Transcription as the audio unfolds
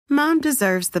Mom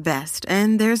deserves the best,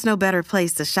 and there's no better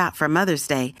place to shop for Mother's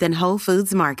Day than Whole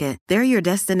Foods Market. They're your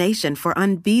destination for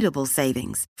unbeatable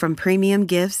savings, from premium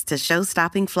gifts to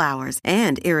show-stopping flowers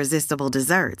and irresistible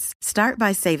desserts. Start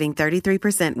by saving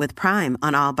 33% with Prime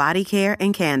on all body care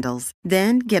and candles.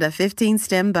 Then get a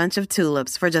 15-stem bunch of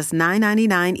tulips for just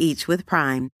 $9.99 each with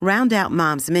Prime. Round out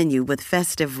Mom's menu with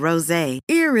festive rosé,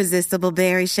 irresistible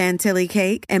berry chantilly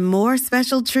cake, and more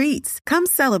special treats. Come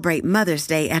celebrate Mother's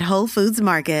Day at Whole Foods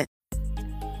Market.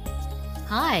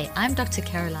 Hi, I'm Dr.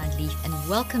 Caroline Leaf, and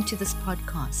welcome to this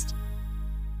podcast.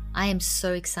 I am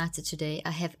so excited today.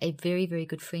 I have a very, very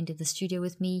good friend in the studio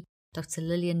with me, Dr.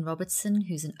 Lillian Robertson,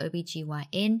 who's an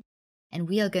OBGYN, and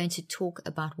we are going to talk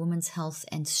about women's health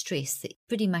and stress,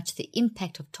 pretty much the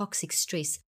impact of toxic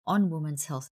stress on women's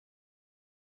health.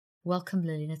 Welcome,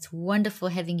 Lillian. It's wonderful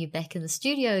having you back in the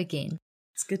studio again.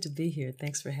 It's good to be here.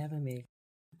 Thanks for having me.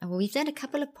 Well, we've done a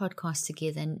couple of podcasts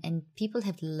together, and people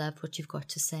have loved what you've got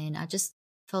to say, and I just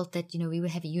felt that, you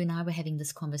and I were having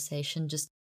this conversation just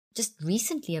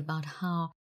recently about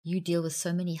how you deal with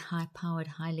so many high-powered,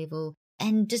 high-level,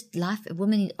 and just life,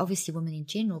 women in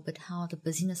general, but how the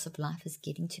busyness of life is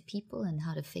getting to people and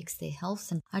how it affects their health.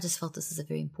 And I just felt this is a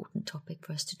very important topic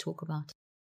for us to talk about.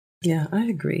 Yeah, I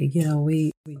agree.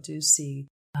 We do see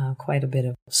quite a bit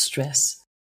of stress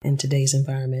in today's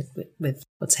environment with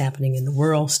what's happening in the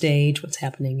world stage, what's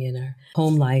happening in our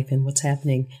home life, and what's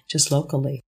happening just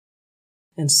locally.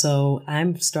 And so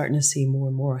I'm starting to see more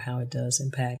and more how it does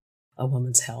impact a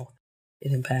woman's health.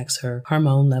 It impacts her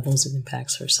hormone levels, it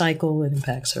impacts her cycle, it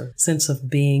impacts her sense of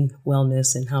being,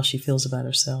 wellness, and how she feels about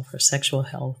herself, her sexual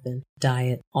health and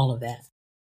diet, all of that.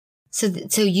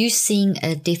 So you're seeing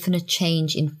a definite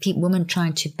change in women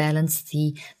trying to balance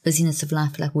the busyness of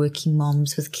life, like working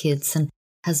moms with kids and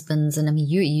husbands. And I mean,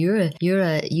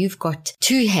 you've got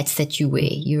two hats that you wear.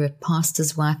 You're a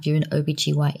pastor's wife, you're an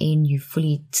OBGYN,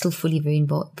 you're still fully very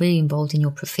involved in your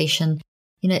profession.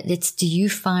 Do you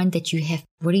find that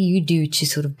what do you do to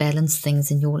sort of balance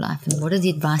things in your life? And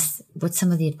what's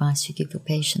some of the advice you give your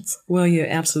patients? Well, you're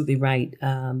absolutely right.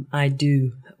 I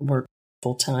do work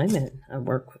full time, and I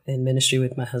work in ministry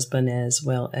with my husband, as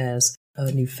well as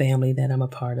a new family that I'm a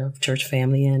part of, church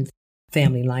family and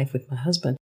family life with my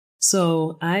husband.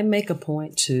 So I make a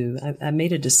point I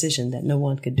made a decision that no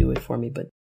one could do it for me,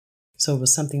 so it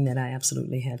was something that I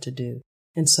absolutely had to do.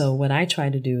 And so what I try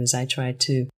to do is I try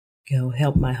to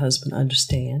help my husband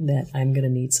understand that I'm going to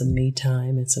need some me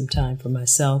time and some time for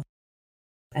myself.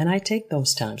 And I take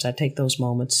those times. I take those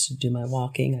moments to do my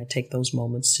walking. I take those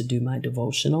moments to do my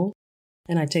devotional.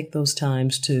 And I take those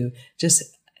times to just,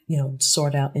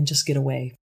 sort out and just get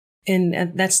away.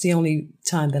 And that's the only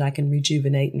time that I can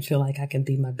rejuvenate and feel like I can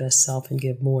be my best self and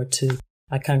give more to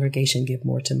my congregation, give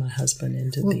more to my husband,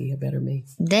 and to be a better me.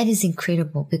 That is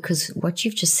incredible, because what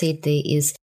you've just said there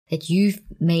is that you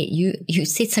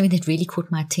said something that really caught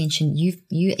my attention. You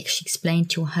actually explained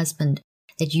to your husband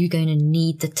that you're going to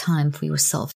need the time for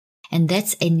yourself. And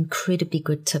that's an incredibly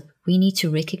good tip. We need to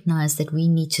recognize that we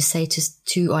need to say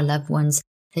to our loved ones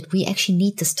that we actually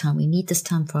need this time. We need this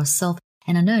time for ourselves.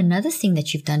 And I know another thing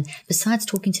that you've done, besides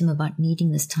talking to him about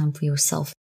needing this time for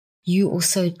yourself, you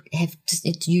also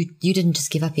you didn't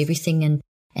just give up everything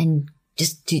and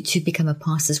just to become a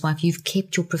pastor's wife. You've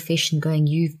kept your profession going.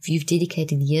 You've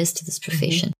dedicated years to this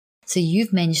profession. Mm-hmm. So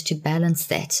you've managed to balance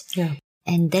that. Yeah.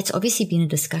 And that's obviously been a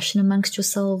discussion amongst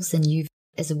yourselves, and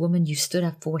as a woman, you stood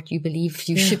up for what you believe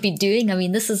you should be doing. I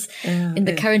mean, this is in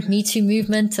the current Me Too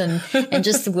movement and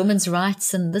just the women's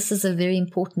rights. And this is a very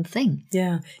important thing.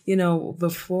 Yeah.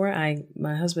 Before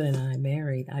my husband and I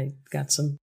married, I got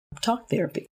some talk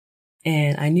therapy,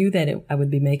 and I knew that I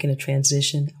would be making a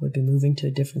transition. I would be moving to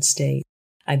a different state.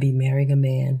 I'd be marrying a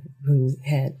man who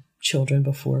had children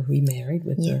before we married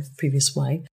with the previous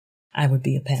wife. I would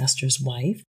be a pastor's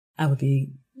wife. I would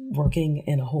be working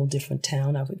in a whole different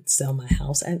town. I would sell my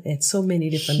house. And so many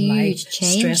different life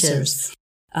stressors.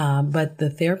 But the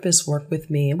therapist worked with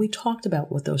me, and we talked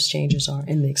about what those changes are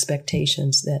and the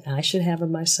expectations that I should have of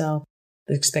myself,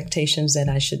 the expectations that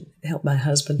I should help my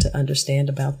husband to understand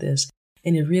about this.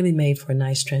 And it really made for a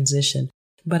nice transition.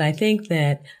 But I think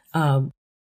that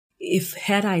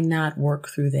had I not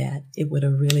worked through that, it would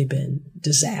have really been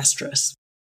disastrous,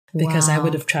 because I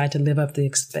would have tried to live up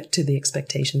to the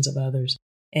expectations of others,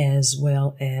 as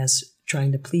well as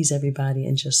trying to please everybody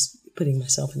and just putting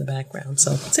myself in the background.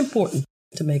 So it's important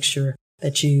to make sure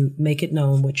that you make it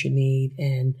known what you need.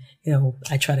 And,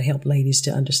 I try to help ladies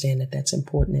to understand that that's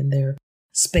important in their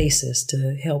spaces,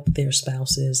 to help their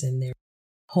spouses and their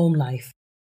home life,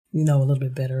 a little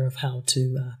bit better of how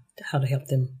to how to help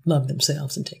them love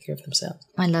themselves and take care of themselves.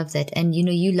 I love that. And,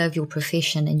 you love your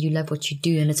profession and you love what you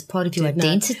do, and it's part of your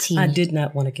identity. I did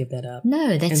not want to give that up.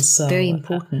 No, that's very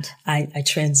important. I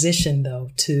transitioned, though,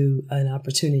 to an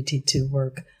opportunity to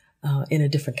work in a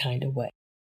different kind of way.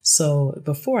 So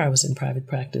before I was in private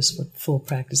practice with full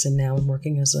practice, and now I'm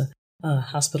working as a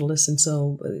hospitalist. And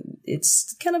so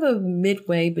it's kind of a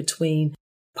midway between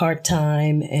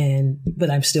part-time but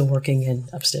I'm still working in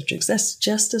obstetrics. That's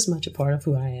just as much a part of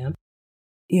who I am,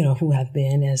 who I've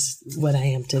been, as what I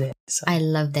am today. So I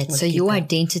love that. So your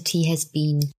identity has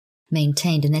been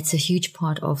maintained, and that's a huge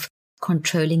part of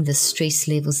controlling the stress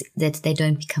levels, that they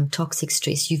don't become toxic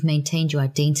stress. You've maintained your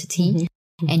identity,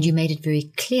 and you made it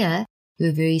very clear. You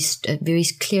were very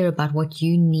clear about what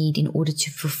you need in order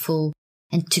to fulfill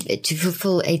and to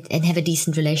fulfill and have a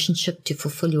decent relationship, to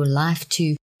fulfill your life,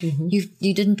 you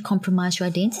didn't compromise your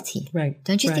identity. Right.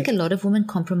 Don't you think a lot of women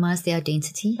compromise their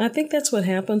identity? I think that's what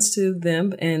happens to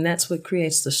them, and that's what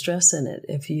creates the stress in it.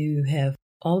 If you have,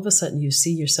 all of a sudden you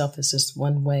see yourself as this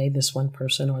one way, this one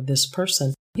person, or this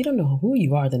person, you don't know who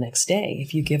you are the next day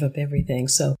if you give up everything.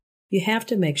 So you have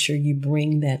to make sure you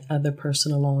bring that other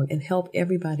person along and help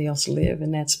everybody else live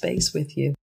in that space with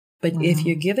you. But if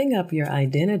you're giving up your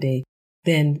identity,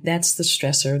 then that's the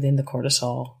stressor. Then the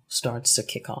cortisol starts to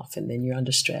kick off, and then you're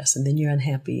under stress, and then you're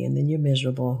unhappy, and then you're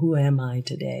miserable. Who am I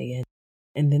today?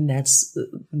 And then that's,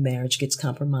 marriage gets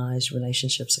compromised,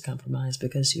 relationships are compromised,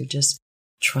 because you're just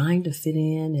trying to fit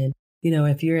in. And,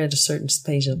 if you're at a certain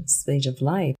stage of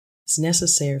life, it's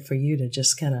necessary for you to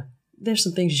just there's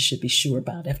some things you should be sure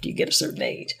about after you get a certain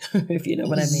age, if you know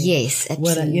what I mean. Yes,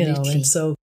 absolutely. And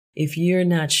so if you're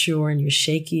not sure and you're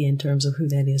shaky in terms of who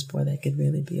that is, boy, that could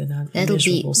really be a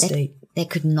miserable state. That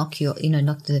could knock your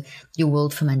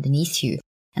world from underneath you.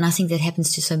 And I think that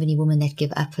happens to so many women that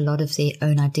give up a lot of their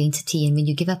own identity. And when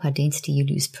you give up identity, you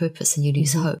lose purpose and you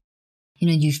lose hope.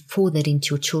 You pour that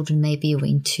into your children maybe, or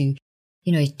into,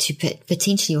 to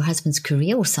potentially your husband's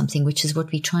career or something, which is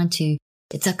what we're trying to,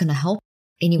 it's not going to help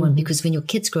anyone, because when your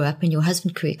kids grow up and your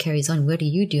husband's career carries on, what do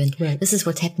you do? And this is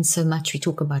what happens so much. We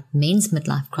talk about men's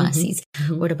midlife crises.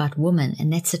 What about women?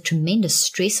 And that's a tremendous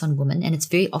stress on women. And it's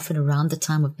very often around the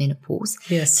time of menopause.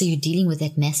 Yes. So you're dealing with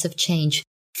that massive change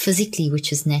physically,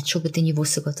 which is natural, but then you've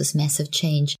also got this massive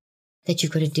change that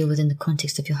you've got to deal with in the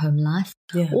context of your home life.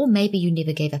 Yeah. Or maybe you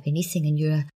never gave up anything and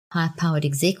you're a high-powered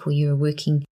exec, or you're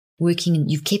working and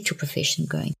you've kept your profession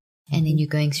going. And then you're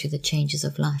going through the changes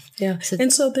of life. Yeah.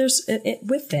 And so there's,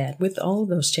 with all of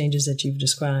those changes that you've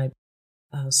described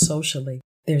socially,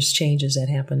 there's changes that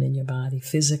happen in your body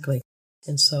physically.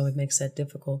 And so it makes that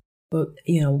difficult. But,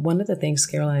 one of the things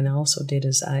Caroline also did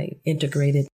is I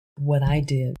integrated what I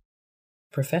did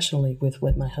professionally with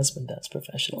what my husband does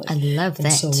professionally. I love that.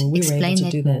 And so when we Explain were able to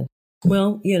that do more. that.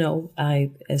 Well,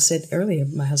 as said earlier,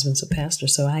 my husband's a pastor,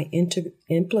 so I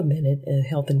implemented a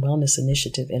health and wellness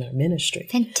initiative in our ministry.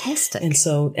 Fantastic. And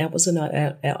so that was in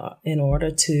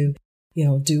order to,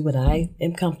 do what I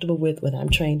am comfortable with, what I'm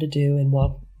trained to do, and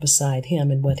walk beside him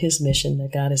and what his mission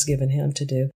that God has given him to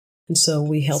do. And so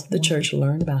we helped the church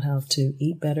learn about how to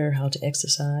eat better, how to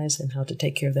exercise, and how to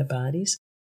take care of their bodies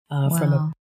from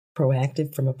a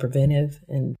proactive, from a preventive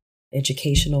and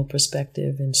educational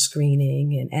perspective, and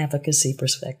screening and advocacy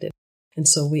perspective. And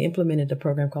so we implemented a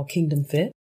program called Kingdom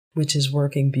Fit, which is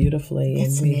working beautifully.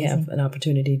 That's and we amazing. have an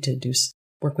opportunity to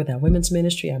work with our women's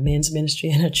ministry, our men's ministry,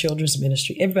 and our children's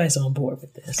ministry. Everybody's on board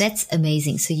with this. That's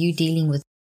amazing. So you're dealing with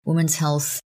women's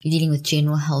health, you're dealing with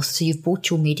general health. So you've brought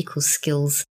your medical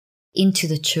skills into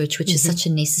the church, which is such a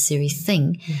necessary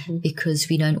thing, because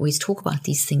we don't always talk about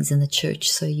these things in the church.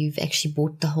 So you've actually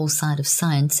brought the whole side of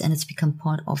science, and it's become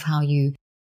part of how you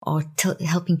are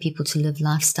helping people to live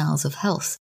lifestyles of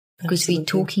health. Because we're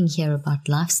talking here about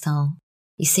lifestyle.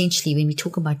 Essentially, when we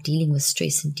talk about dealing with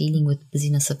stress and dealing with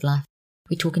busyness of life,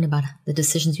 we're talking about the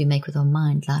decisions we make with our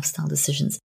mind, lifestyle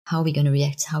decisions. How are we going to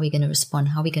react? How are we going to respond?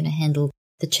 How are we going to handle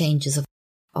the changes of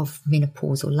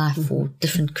menopause or life, or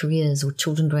different careers, or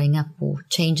children growing up, or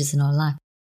changes in our life?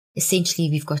 Essentially,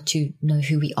 we've got to know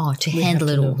who we are to handle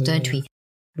it all, don't we?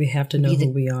 We have to know who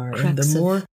we are. And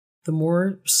the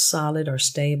more solid or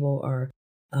stable or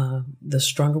the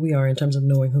stronger we are in terms of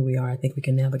knowing who we are, I think we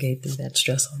can navigate through that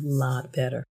stress a lot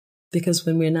better. Because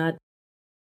when we're not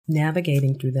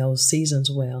navigating through those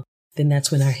seasons well, then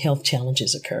that's when our health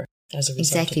challenges occur as a result.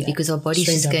 Exactly, of that. because our body's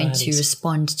just going to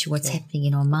respond to what's happening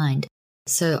in our mind.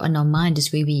 So on our mind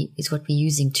is what we're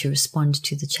using to respond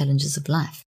to the challenges of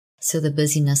life. So the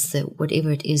busyness,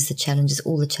 whatever it is, the challenges,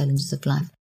 all the challenges of life,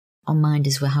 our mind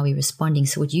is how we're responding.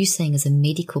 So what you're saying as a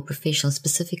medical professional,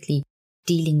 specifically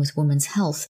dealing with women's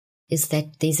health, is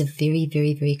that there's a very,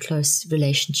 very, very close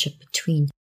relationship between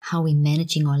how we're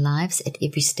managing our lives at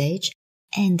every stage,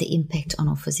 and the impact on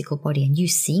our physical body. And you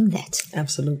seeing that.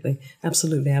 Absolutely.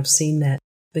 Absolutely. I've seen that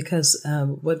because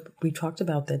what we talked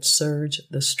about, that surge,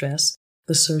 the stress,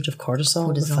 the surge of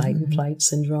cortisol. The fight and flight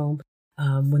syndrome.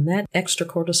 When that extra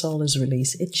cortisol is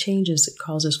released, it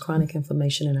causes chronic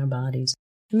inflammation in our bodies.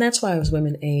 And that's why as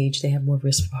women age, they have more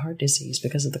risk for heart disease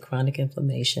because of the chronic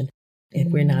inflammation.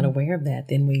 If we're not aware of that,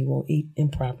 then we will eat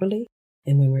improperly.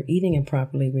 And when we're eating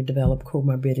improperly, we develop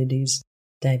comorbidities,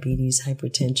 diabetes,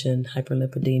 hypertension,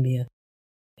 hyperlipidemia.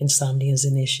 Insomnia is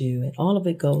an issue, and all of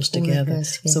it goes together.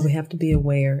 So we have to be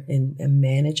aware and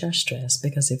manage our stress,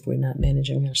 because if we're not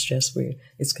managing our stress,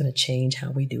 it's going to change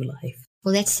how we do life.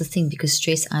 Well, that's the thing, because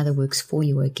stress either works for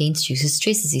you or against you. So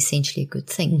stress is essentially a good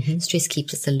thing. Mm-hmm. Stress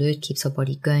keeps us alert, keeps our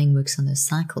body going, works on those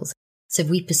cycles. So if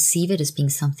we perceive it as being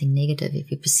something negative, if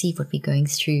we perceive what we're going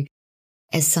through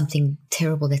as something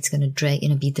terrible that's going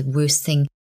to be the worst thing,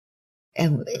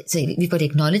 so we've got to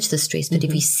acknowledge the stress. But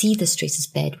if we see the stress as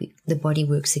bad, the body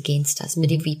works against us.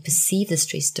 But if we perceive the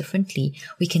stress differently,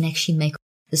 we can actually make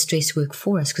the stress work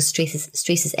for us, because stress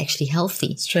is actually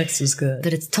healthy. Stress is good.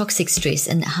 But it's toxic stress.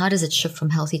 And how does it shift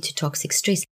from healthy to toxic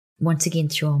stress? Once again,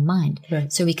 through our mind.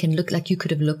 Right. So we can look like you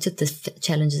could have looked at the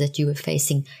challenges that you were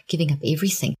facing, giving up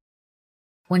everything.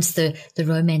 Once the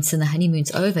romance and the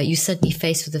honeymoon's over, you're suddenly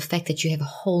faced with the fact that you have a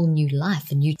whole new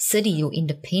life, a new city, your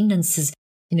independence is,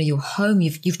 your home,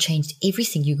 you've changed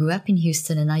everything. You grew up in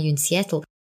Houston and now you're in Seattle.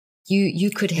 You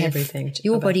could have, everything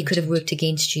your body could have worked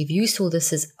against you. If you saw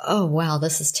this as, oh wow,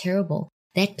 this is terrible,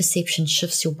 that perception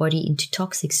shifts your body into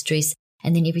toxic stress,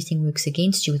 and then everything works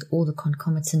against you with all the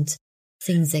concomitant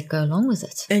things that go along with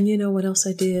it. And you know what else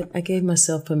I did? I gave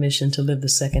myself permission to live the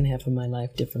second half of my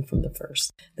life different from the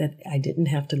first. That I didn't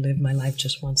have to live my life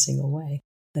just one single way.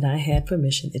 That I had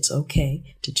permission. It's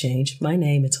okay to change my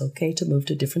name. It's okay to move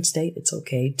to a different state. It's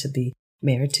okay to be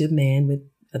married to a man with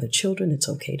other children. It's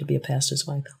okay to be a pastor's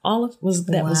wife. Was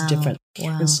different.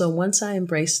 Wow. And so once I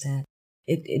embraced that,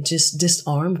 it just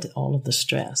disarmed all of the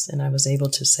stress. And I was able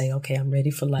to say, okay, I'm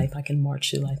ready for life. I can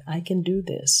march through life. I can do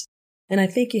this. And I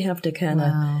think you have to kind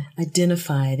of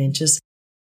identify it and just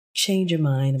change your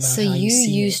mind about how you see it.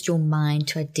 So you used your mind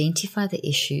to identify the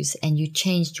issues, and you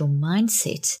changed your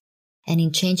mindset. And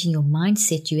in changing your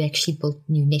mindset, you actually built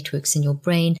new networks in your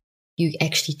brain. You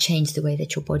actually changed the way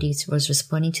that your body was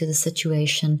responding to the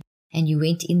situation, and you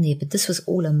went in there. But this was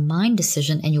all a mind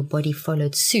decision, and your body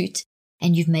followed suit,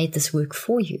 and you've made this work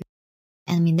for you.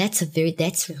 And I mean, that's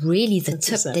really the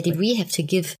tip. Exactly. That if we have to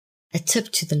give a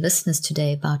tip to the listeners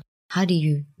today about how do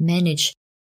you manage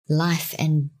life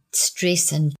and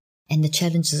stress and the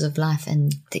challenges of life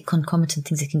and the concomitant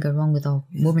things that can go wrong with our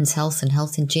women's health and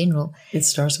health in general. It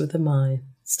starts with the mind.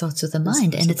 Starts with the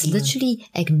mind. And it's literally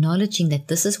acknowledging that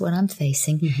this is what I'm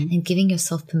facing, and giving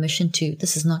yourself permission to,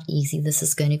 this is not easy. This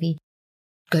is going to be,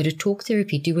 go to talk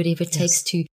therapy, do whatever it takes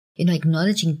to,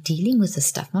 acknowledging, dealing with the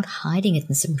stuff, not hiding it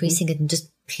and suppressing it and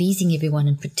just pleasing everyone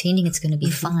and pretending it's going to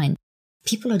be fine.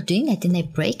 People are doing that, then they're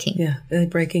breaking. Yeah, they're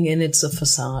breaking, and it's a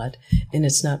facade, and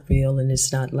it's not real, and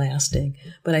it's not lasting.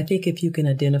 But I think if you can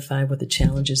identify what the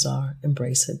challenges are,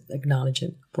 embrace it, acknowledge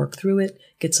it, work through it,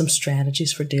 get some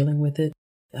strategies for dealing with it,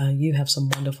 you have some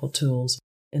wonderful tools.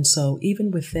 And so even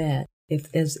with that,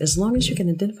 as long as you can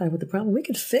identify what the problem, we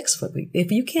can fix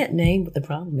if you can't name what the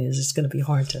problem is, it's going to be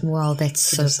hard to. Well, that's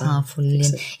so powerful,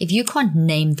 Lillian. If you can't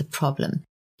name the problem,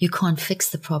 you can't fix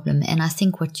the problem. And I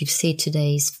think what you've said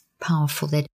today is powerful,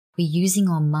 that we're using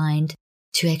our mind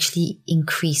to actually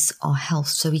increase our health.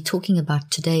 So we're talking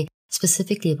about today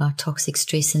specifically about toxic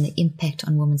stress and the impact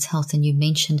on women's health. And you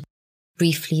mentioned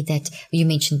briefly that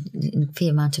in a fair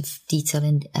amount of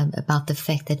detail about the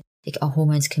fact that our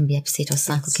hormones can be upset, our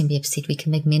cycle can be upset, we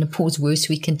can make menopause worse,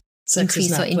 we can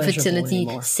increase our infertility,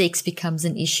 sex becomes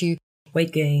an issue.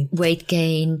 Weight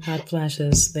gain, hot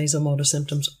flashes, vasomotor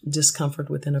symptoms, discomfort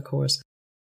with intercourse.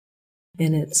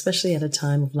 And especially at a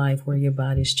time of life where your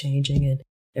body's changing and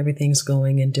everything's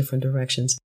going in different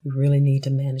directions, we really need to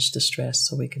manage the stress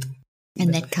so we can.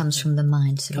 And that comes from the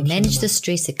mind. So we manage the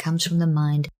stress, it comes from the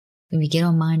mind. When we get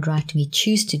our mind right and we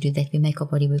choose to do that, we make our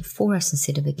body work for us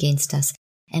instead of against us.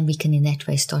 And we can in that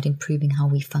way start improving how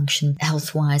we function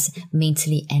health-wise,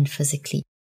 mentally and physically.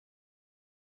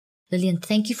 Lillian,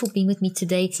 thank you for being with me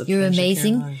today. You're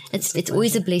amazing. Caroline. It's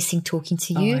always a blessing talking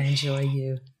to you. Oh, I enjoy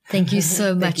you. Thank you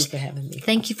so much. Thank you for having me.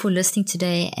 Thank you for listening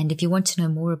today. And if you want to know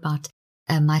more about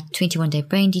my 21-day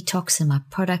brain detox and my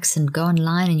products, and go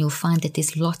online and you'll find that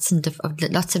there's lots of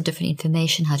different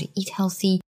information, how to eat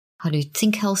healthy, how to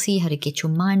think healthy, how to get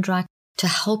your mind right, to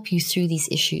help you through these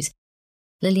issues.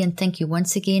 Lillian, thank you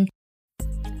once again.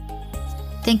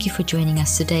 Thank you for joining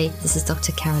us today. This is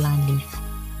Dr. Caroline Leaf.